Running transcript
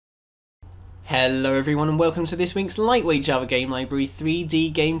Hello everyone and welcome to this week's lightweight Java game library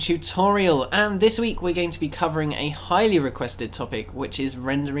 3D game tutorial, and this week we're going to be covering a highly requested topic, which is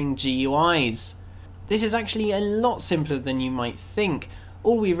rendering GUIs. This is actually a lot simpler than you might think.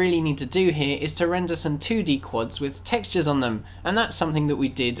 All we really need to do here is to render some 2D quads with textures on them, and that's something that we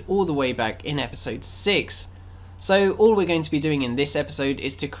did all the way back in episode 6. So all we're going to be doing in this episode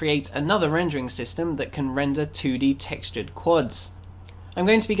is to create another rendering system that can render 2D textured quads. I'm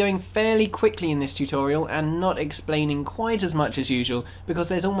going to be going fairly quickly in this tutorial and not explaining quite as much as usual because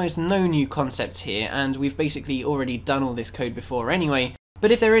there's almost no new concepts here and we've basically already done all this code before anyway.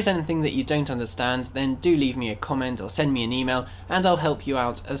 But if there is anything that you don't understand, then do leave me a comment or send me an email and I'll help you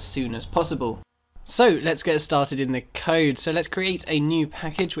out as soon as possible. So let's get started in the code. So let's create a new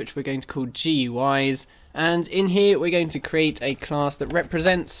package which we're going to call GUIs, and in here we're going to create a class that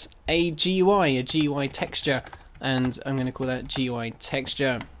represents a GUI texture. And I'm going to call that GUI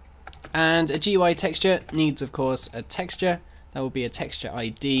texture. And a GUI texture needs, of course, a texture. That will be a texture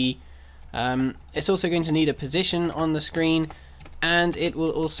ID. It's also going to need a position on the screen, and it will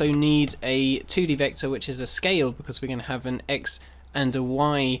also need a 2D vector, which is a scale, because we're going to have an X and a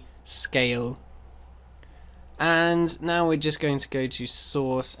Y scale. And now we're just going to go to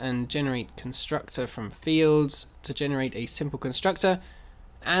source and generate constructor from fields to generate a simple constructor.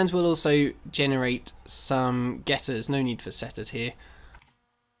 And we'll also generate some getters, no need for setters here.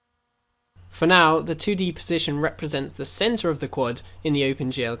 For now, the 2D position represents the center of the quad in the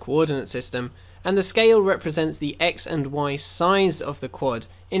OpenGL coordinate system, and the scale represents the X and Y size of the quad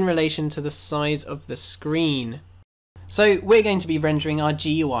in relation to the size of the screen. So we're going to be rendering our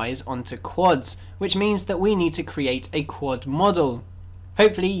GUIs onto quads, which means that we need to create a quad model.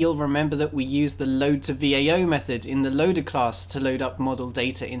 Hopefully you'll remember that we use the load to VAO method in the loader class to load up model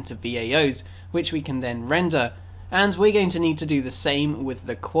data into VAOs, which we can then render, and we're going to need to do the same with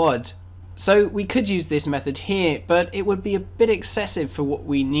the quad. So we could use this method here, but it would be a bit excessive for what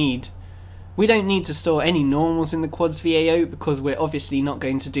we need. We don't need to store any normals in the quad's VAO because we're obviously not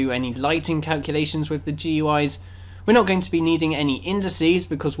going to do any lighting calculations with the GUIs. We're not going to be needing any indices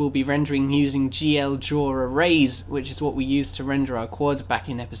because we'll be rendering using GL draw arrays, which is what we used to render our quad back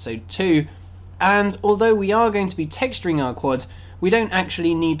in episode 2. And although we are going to be texturing our quad, we don't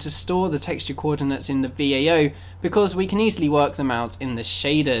actually need to store the texture coordinates in the VAO because we can easily work them out in the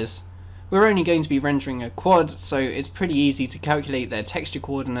shaders. We're only going to be rendering a quad, so it's pretty easy to calculate their texture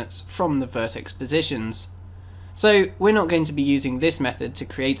coordinates from the vertex positions. So we're not going to be using this method to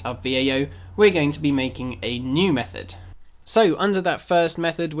create our VAO, we're going to be making a new method. So under that first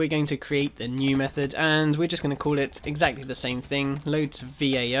method we're going to create the new method, and we're just going to call it exactly the same thing, load to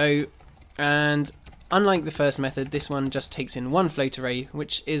VAO, and unlike the first method, this one just takes in one float array,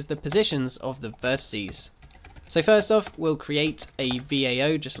 which is the positions of the vertices. So first off we'll create a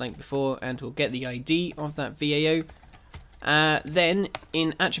VAO just like before, and we'll get the ID of that VAO. Then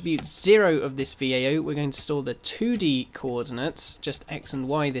in attribute 0 of this VAO we're going to store the 2D coordinates, just X and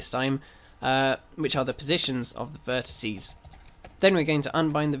Y this time, which are the positions of the vertices. Then we're going to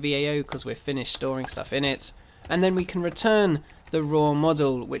unbind the VAO because we're finished storing stuff in it, and then we can return the raw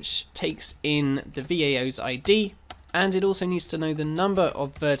model, which takes in the VAO's ID, and it also needs to know the number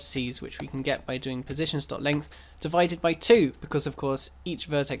of vertices, which we can get by doing positions.length divided by 2, because of course each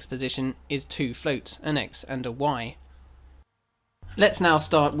vertex position is 2 floats, an X and a Y. Let's now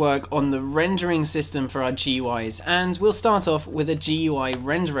start work on the rendering system for our GUIs, and we'll start off with a GUI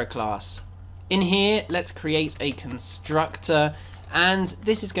renderer class. In here, let's create a constructor, and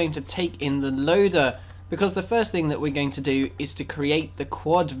this is going to take in the loader, because the first thing that we're going to do is to create the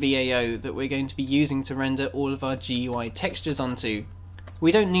quad VAO that we're going to be using to render all of our GUI textures onto.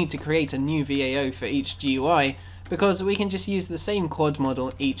 We don't need to create a new VAO for each GUI, because we can just use the same quad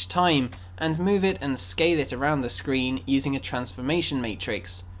model each time and move it and scale it around the screen using a transformation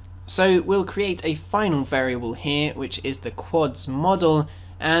matrix. So we'll create a final variable here, which is the quad's model,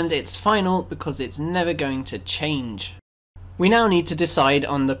 and it's final because it's never going to change. We now need to decide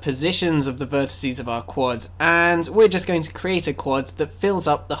on the positions of the vertices of our quad, and we're just going to create a quad that fills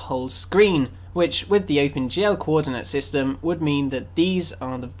up the whole screen, which with the OpenGL coordinate system would mean that these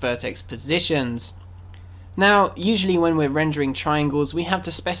are the vertex positions. Now, usually when we're rendering triangles, we have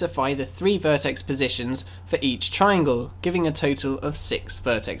to specify the 3 vertex positions for each triangle, giving a total of 6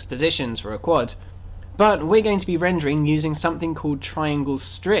 vertex positions for a quad. But we're going to be rendering using something called triangle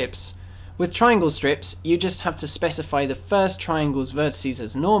strips. With triangle strips, you just have to specify the first triangle's vertices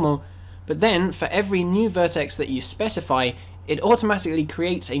as normal, but then for every new vertex that you specify, it automatically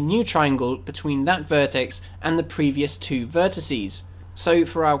creates a new triangle between that vertex and the previous 2 vertices. So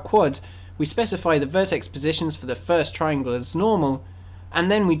for our quad, we specify the vertex positions for the first triangle as normal, and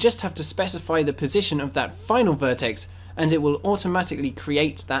then we just have to specify the position of that final vertex and it will automatically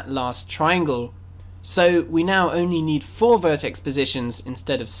create that last triangle. So we now only need 4 vertex positions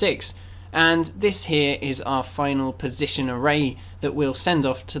instead of 6, and this here is our final position array that we'll send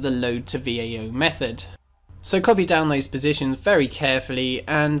off to the load to VAO method. So copy down those positions very carefully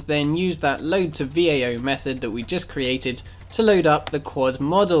and then use that load to VAO method that we just created to load up the quad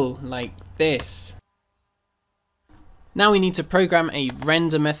model like this. Now we need to program a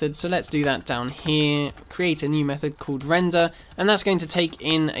render method, so let's do that down here. Create a new method called render, and that's going to take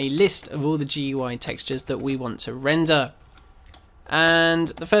in a list of all the GUI textures that we want to render. And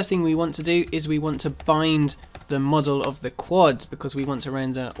the first thing we want to do is we want to bind the model of the quad, because we want to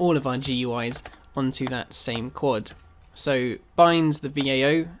render all of our GUIs onto that same quad. So bind the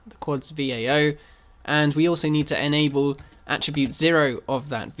VAO, the quad's VAO, and we also need to enable attribute 0 of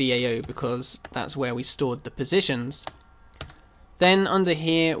that VAO because that's where we stored the positions. Then under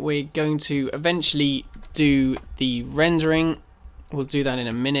here we're going to eventually do the rendering. We'll do that in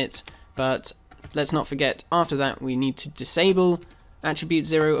a minute, but let's not forget after that we need to disable attribute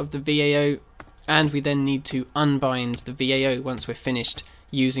 0 of the VAO, and we then need to unbind the VAO once we're finished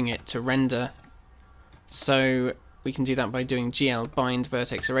using it to render. So we can do that by doing GL bind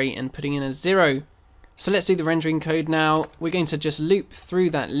vertex array and putting in a 0. So let's do the rendering code now. We're going to just loop through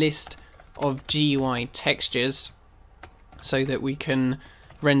that list of GUI textures so that we can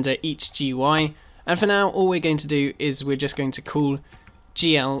render each GUI. And for now, all we're going to do is we're just going to call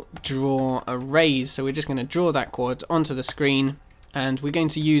GL draw arrays. So we're just going to draw that quad onto the screen, and we're going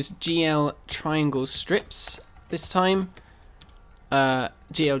to use GL triangle strips this time.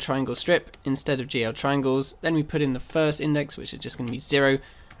 GL triangle strip instead of GL triangles. Then we put in the first index, which is just going to be 0,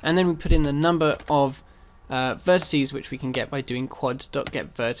 and then we put in the number of vertices which we can get by doing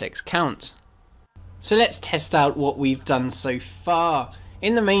quad.getVertexCount. So let's test out what we've done so far.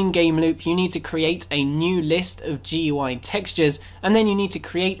 In the main game loop, you need to create a new list of GUI textures, and then you need to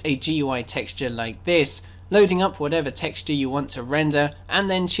create a GUI texture like this, loading up whatever texture you want to render,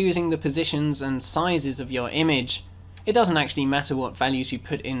 and then choosing the positions and sizes of your image. It doesn't actually matter what values you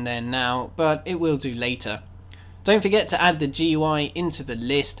put in there now, but it will do later. Don't forget to add the GUI into the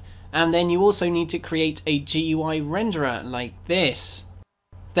list, and then you also need to create a GUI renderer like this.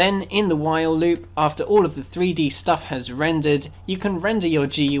 Then in the while loop, after all of the 3D stuff has rendered, you can render your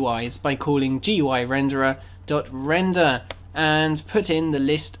GUIs by calling GUI renderer.render and put in the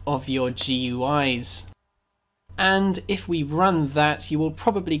list of your GUIs. And if we run that, you will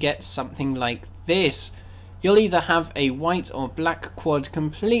probably get something like this. You'll either have a white or black quad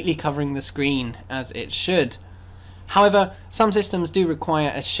completely covering the screen, as it should. However, some systems do require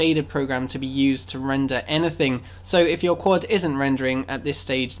a shader program to be used to render anything, so if your quad isn't rendering at this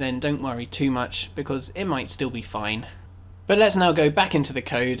stage, then don't worry too much, because it might still be fine. But let's now go back into the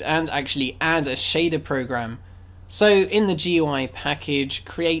code and actually add a shader program. So in the GUI package,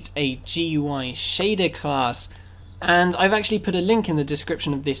 create a GUI shader class, and I've actually put a link in the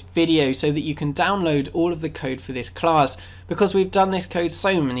description of this video so that you can download all of the code for this class, because we've done this code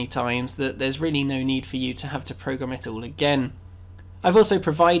so many times that there's really no need for you to have to program it all again. I've also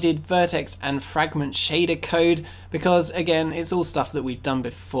provided vertex and fragment shader code because, again, it's all stuff that we've done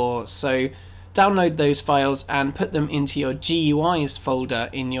before, so download those files and put them into your GUIs folder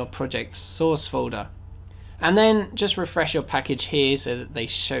in your project source folder. And then just refresh your package here so that they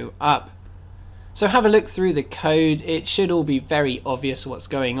show up. So have a look through the code, it should all be very obvious what's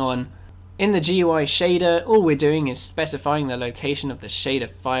going on. In the GUI shader, all we're doing is specifying the location of the shader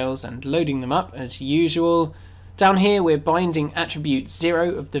files and loading them up as usual. Down here we're binding attribute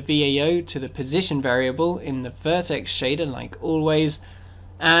 0 of the VAO to the position variable in the vertex shader like always.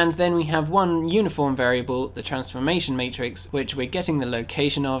 And then we have one uniform variable, the transformation matrix, which we're getting the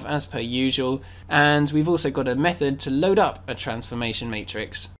location of as per usual. And we've also got a method to load up a transformation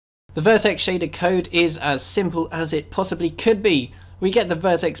matrix. The vertex shader code is as simple as it possibly could be. We get the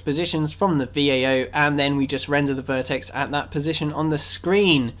vertex positions from the VAO and then we just render the vertex at that position on the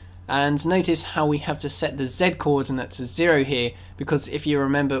screen. And notice how we have to set the Z coordinate to 0 here, because if you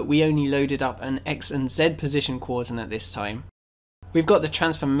remember, we only loaded up an X and Z position coordinate this time. We've got the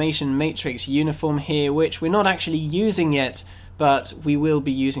transformation matrix uniform here, which we're not actually using yet, but we will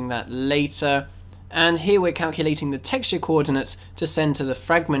be using that later. And here we're calculating the texture coordinates to send to the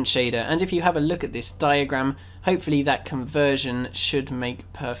fragment shader, and if you have a look at this diagram, hopefully that conversion should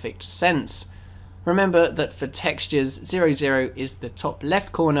make perfect sense. Remember that for textures, 0, 0 is the top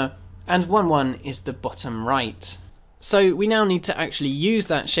left corner and 1, 1 is the bottom right. So we now need to actually use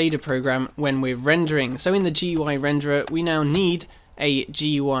that shader program when we're rendering. So in the GUI renderer, we now need a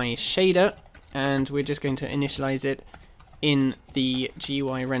GUI shader, and we're just going to initialize it in the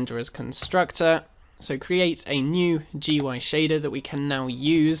GUI renderer's constructor. So create a new GUI shader that we can now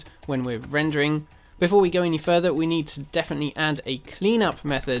use when we're rendering. Before we go any further, we need to definitely add a cleanup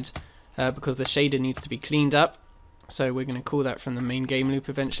method because the shader needs to be cleaned up. So we're going to call that from the main game loop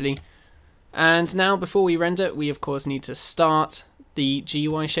eventually. And now before we render, we of course need to start the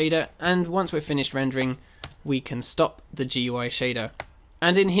GUI shader, and once we're finished rendering, we can stop the GUI shader.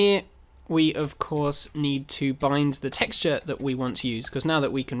 And in here, we of course need to bind the texture that we want to use, because now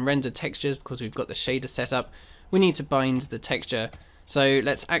that we can render textures because we've got the shader set up, we need to bind the texture. So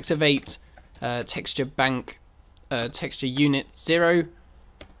let's activate texture bank texture unit 0,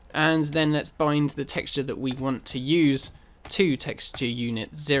 and then let's bind the texture that we want to use to texture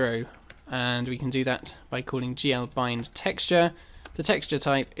unit 0, and we can do that by calling GL bind texture. The texture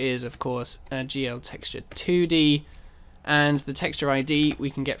type is of course GL texture 2D, and the texture ID we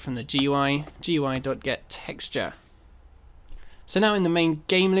can get from the GUI texture. So now in the main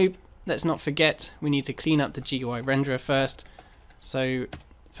game loop, let's not forget we need to clean up the GUI renderer first. So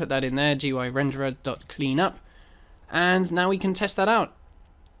put that in there, GUI renderer.cleanup, and now we can test that out.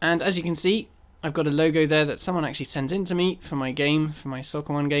 And as you can see, I've got a logo there that someone actually sent in to me for my game, for my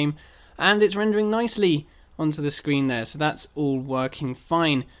Soccer 1 game, and it's rendering nicely onto the screen there, so that's all working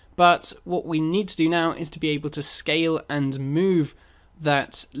fine. But what we need to do now is to be able to scale and move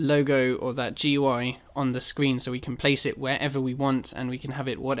that logo or that GUI on the screen so we can place it wherever we want and we can have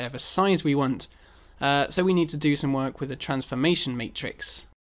it whatever size we want. So we need to do some work with a transformation matrix.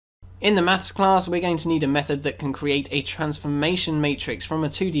 In the maths class, we're going to need a method that can create a transformation matrix from a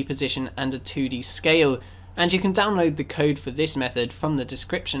 2D position and a 2D scale, and you can download the code for this method from the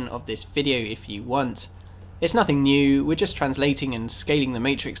description of this video if you want. It's nothing new, we're just translating and scaling the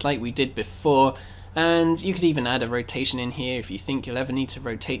matrix like we did before, and you could even add a rotation in here if you think you'll ever need to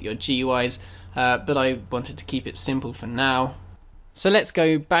rotate your GUIs, but I wanted to keep it simple for now. So let's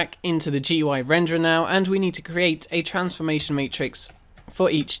go back into the GUI renderer now, and we need to create a transformation matrix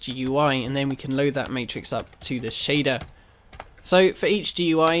for each GUI, and then we can load that matrix up to the shader. So for each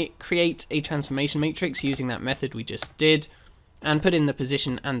GUI, create a transformation matrix using that method we just did, and put in the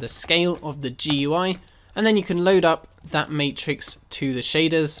position and the scale of the GUI, and then you can load up that matrix to the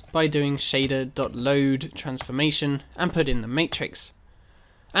shaders by doing shader.load transformation and put in the matrix.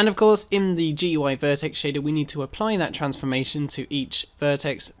 And of course, in the GUI vertex shader, we need to apply that transformation to each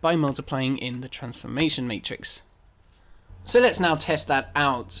vertex by multiplying in the transformation matrix. So let's now test that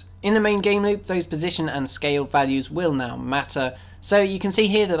out. In the main game loop, those position and scale values will now matter. So you can see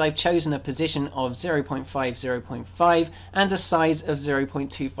here that I've chosen a position of 0.5, 0.5 and a size of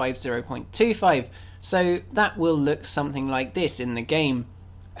 0.25, 0.25. So that will look something like this in the game.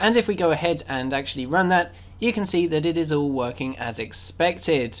 And if we go ahead and actually run that, you can see that it is all working as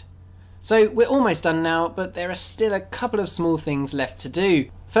expected. So we're almost done now, but there are still a couple of small things left to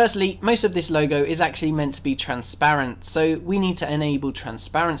do. Firstly, most of this logo is actually meant to be transparent, so we need to enable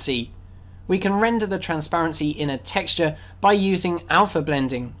transparency. We can render the transparency in a texture by using alpha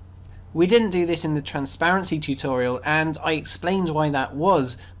blending. We didn't do this in the transparency tutorial, and I explained why that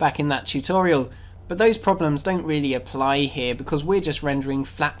was back in that tutorial, but those problems don't really apply here because we're just rendering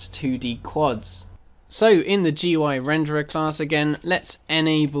flat 2D quads. So in the GUI renderer class again, let's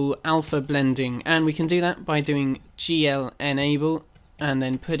enable alpha blending, and we can do that by doing GL enable and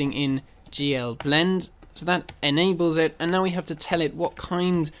then putting in GL blend. So that enables it, and now we have to tell it what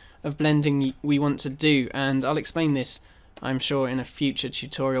kind of blending we want to do, and I'll explain this I'm sure in a future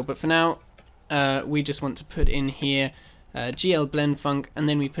tutorial, but for now we just want to put in here GL blend func, and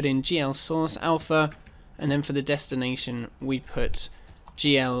then we put in GL source alpha, and then for the destination we put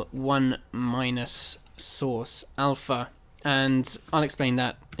GL1 minus source alpha, and I'll explain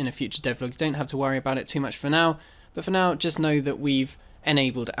that in a future devlog. You don't have to worry about it too much for now, but for now just know that we've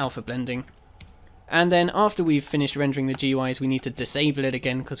enabled alpha blending. And then after we've finished rendering the GUIs, we need to disable it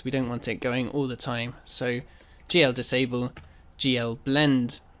again because we don't want it going all the time. So GL disable, GL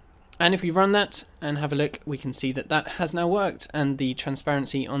blend. And if we run that and have a look, we can see that that has now worked, and the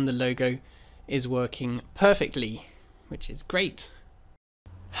transparency on the logo is working perfectly, which is great.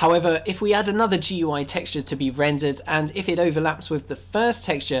 However, if we add another GUI texture to be rendered, and if it overlaps with the first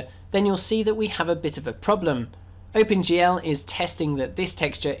texture, then you'll see that we have a bit of a problem. OpenGL is testing that this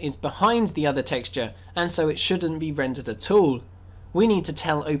texture is behind the other texture, and so it shouldn't be rendered at all. We need to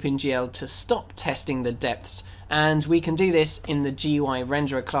tell OpenGL to stop testing the depths, and we can do this in the GUI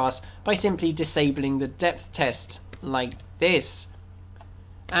renderer class by simply disabling the depth test, like this.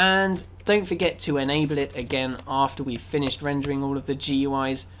 And don't forget to enable it again after we've finished rendering all of the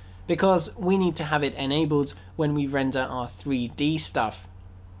GUIs, because we need to have it enabled when we render our 3D stuff.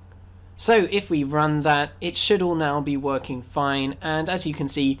 So if we run that, it should all now be working fine, and as you can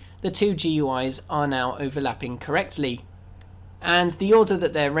see, the two GUIs are now overlapping correctly. And the order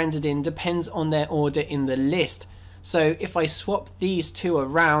that they're rendered in depends on their order in the list. So if I swap these two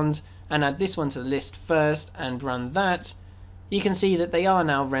around and add this one to the list first and run that, you can see that they are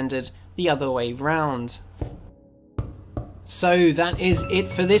now rendered the other way round. So that is it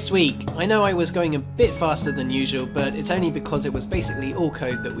for this week. I know I was going a bit faster than usual, but it's only because it was basically all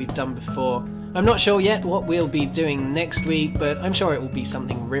code that we've done before. I'm not sure yet what we'll be doing next week, but I'm sure it will be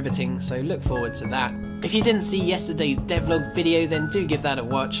something riveting, so look forward to that. If you didn't see yesterday's devlog video, then do give that a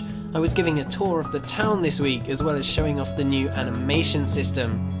watch. I was giving a tour of the town this week, as well as showing off the new animation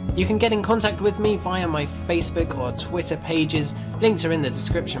system. You can get in contact with me via my Facebook or Twitter pages, links are in the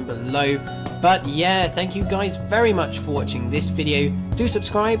description below. But yeah, thank you guys very much for watching this video. Do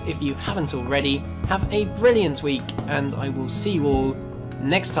subscribe if you haven't already. Have a brilliant week, and I will see you all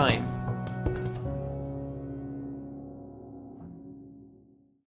next time.